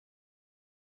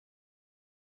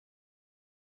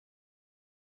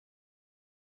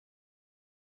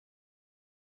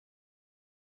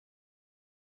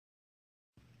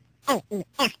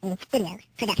A.E.F.E Studios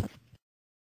Production.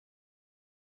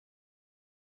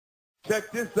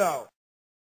 Check this out.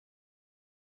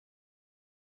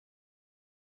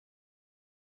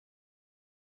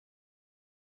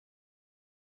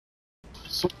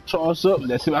 So charge up.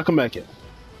 Let's see if I can make it.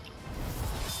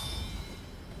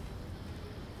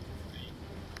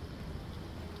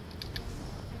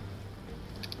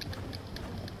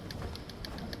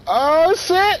 Oh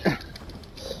shit!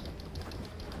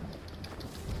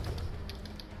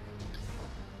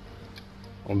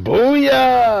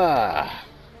 Booyah!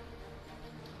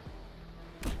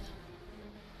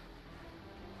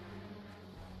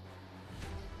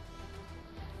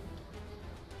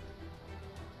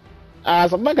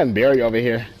 So I'm fucking Barry over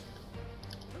here.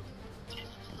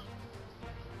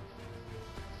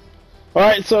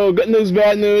 Alright, so good news,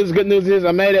 bad news. Good news is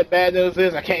I made it. Bad news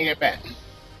is I can't get back.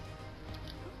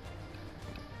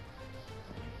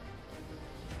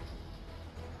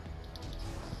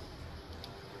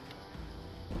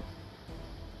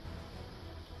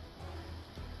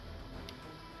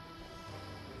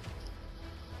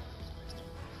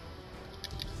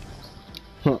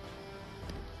 Huh.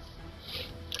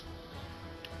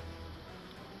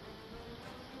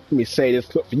 Let me say this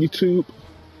clip for YouTube.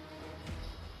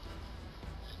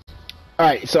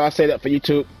 Alright, so I say that for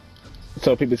YouTube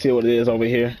so people see what it is over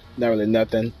here. Not really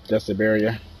nothing, just a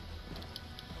barrier.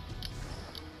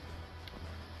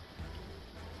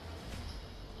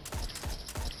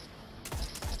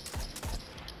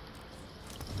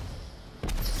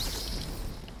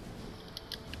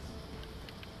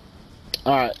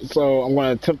 Alright, so I'm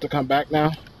gonna attempt to come back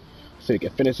now so we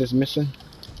can finish this mission.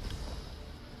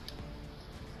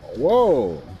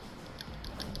 Whoa!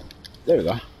 There we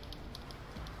go.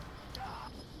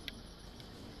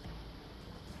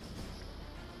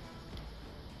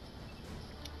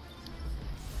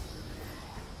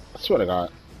 I swear to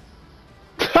God.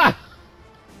 Ha!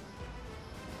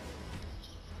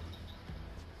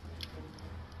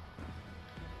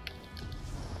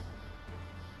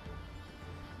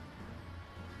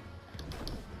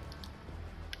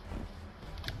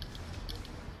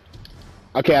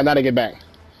 Okay, I gotta get back.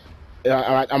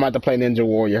 Alright, I'm about to play Ninja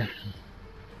Warrior.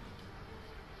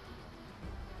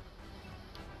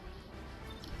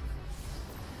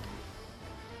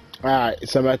 Alright,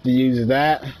 so I'm about to use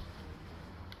that.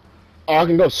 Oh, I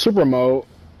can go super mode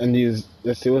and use,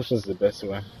 let's see, which is the best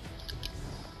way.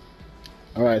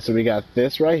 Alright, so we got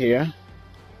this right here.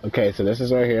 Okay, so this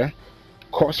is right here.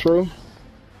 Corkscrew.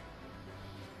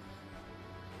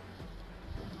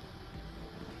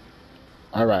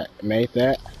 Alright, made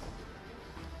that.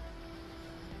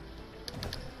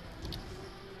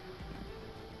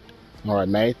 Alright,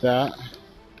 made that.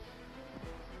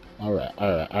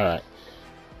 Alright.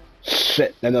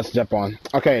 Shit, then let's jump on.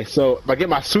 Okay, so if I get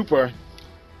my super,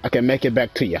 I can make it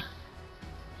back to you.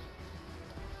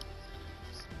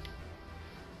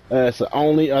 It's the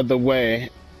only other way.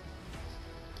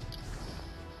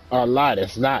 Oh, lie,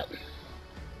 it's not.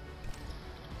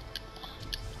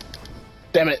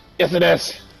 Damn it, yes it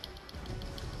is.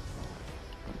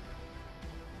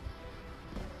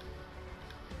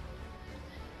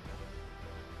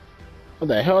 What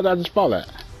the hell did I just fall at?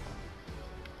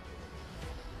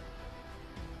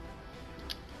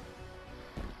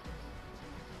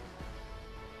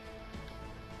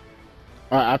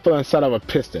 Alright, I fell inside of a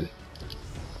piston.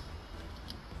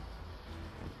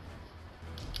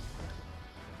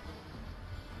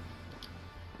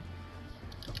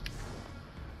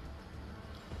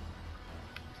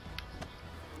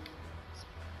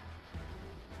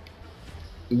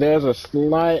 There's a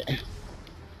slight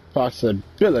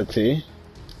possibility.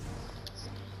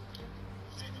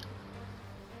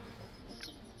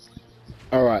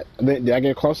 Alright, did I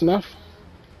get close enough?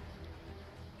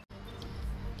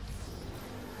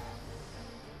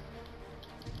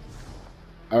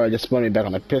 Alright, just put me back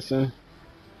on the piston.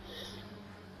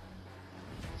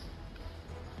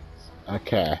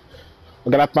 Okay.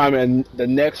 We're gonna find me in the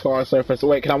next hard surface.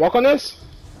 Wait, can I walk on this?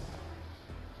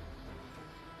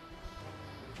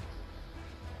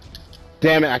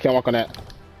 Damn it, I can't walk on that.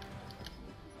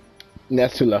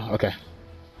 That's too low, okay.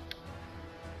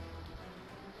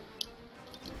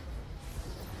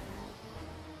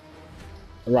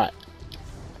 Right.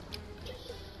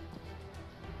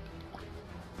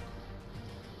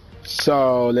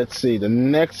 So let's see, the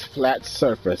next flat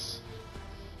surface.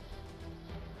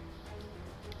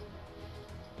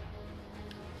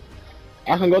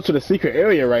 I can go to the secret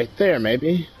area right there,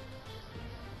 maybe.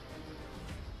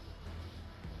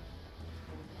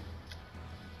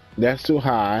 That's too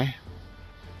high.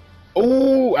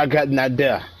 Ooh, I got an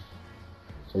idea.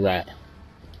 Right.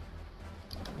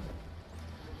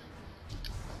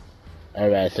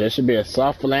 Alright, so there should be a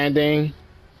soft landing.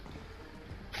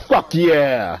 Fuck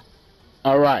yeah!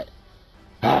 Alright.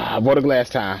 Water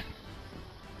glass time.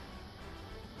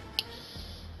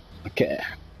 Okay.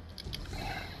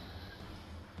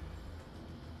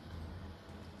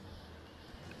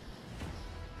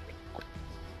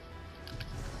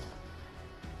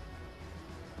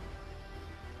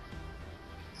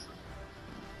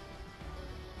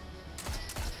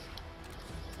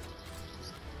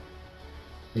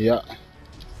 Yep.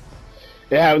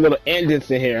 They have little indents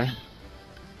in here.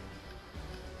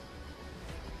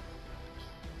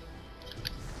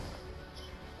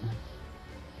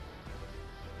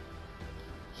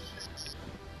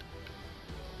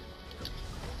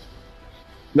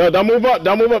 No, don't move up.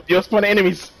 Don't move up. You'll spawn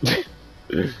enemies.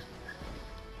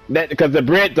 That because the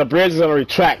bridge is gonna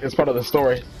retract. It's part of the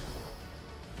story.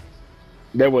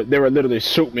 They were literally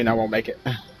shoot me and I won't make it.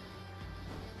 Ah!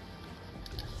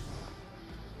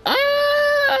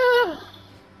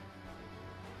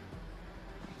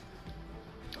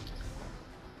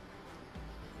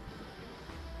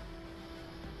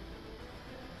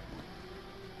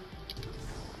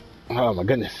 Oh my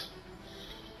goodness.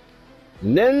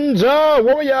 Ninja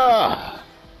warrior.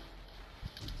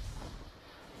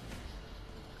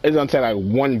 It's gonna take like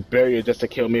one barrier just to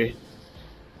kill me.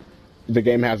 The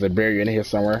game has a barrier in here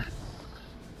somewhere.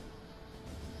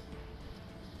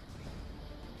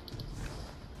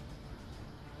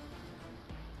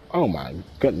 Oh my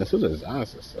goodness, who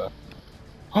designs this stuff?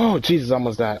 Oh Jesus,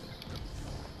 almost died.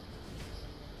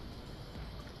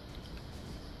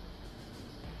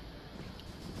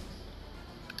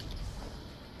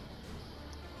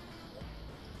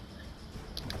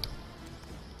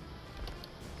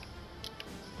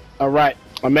 Alright,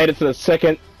 I made it to the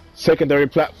secondary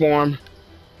platform.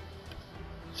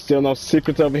 Still no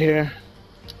secrets over here.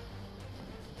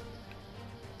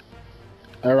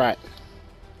 Alright.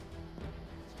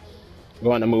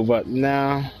 Going to move up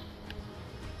now.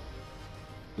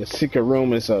 The secret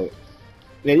room is yeah,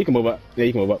 you can move up. Yeah,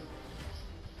 you can move up.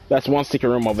 That's one secret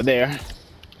room over there.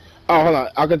 Oh, hold on.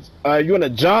 I could you wanna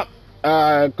jump?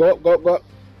 Go up.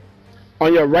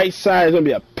 On your right side is gonna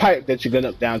be a pipe that you're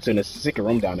gonna down to in the secret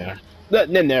room down there.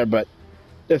 Nothing in there, but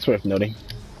it's worth noting.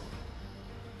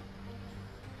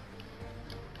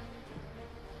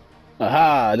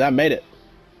 Aha, that made it.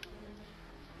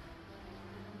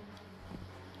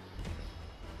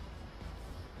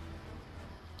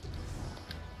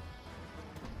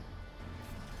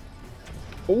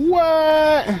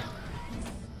 What?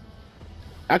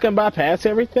 I can bypass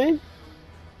everything?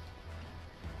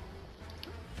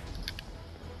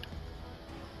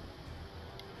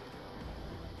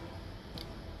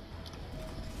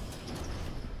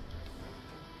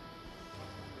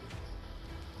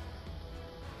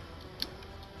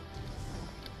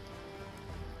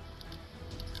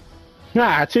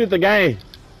 Ah, I choose the game.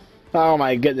 Oh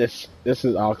my goodness, this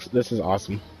is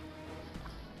awesome.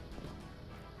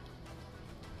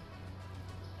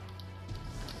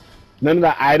 None of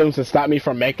the items that stop me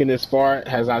from making this far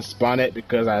has I spun it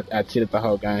because I cheated the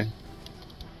whole game.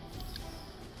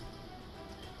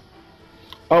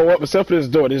 Oh, well, except for this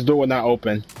door will not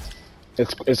open.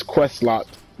 It's quest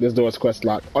locked. This door is quest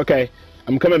locked. Okay,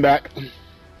 I'm coming back.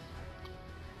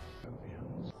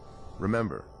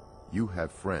 Remember, you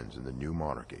have friends in the new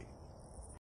monarchy.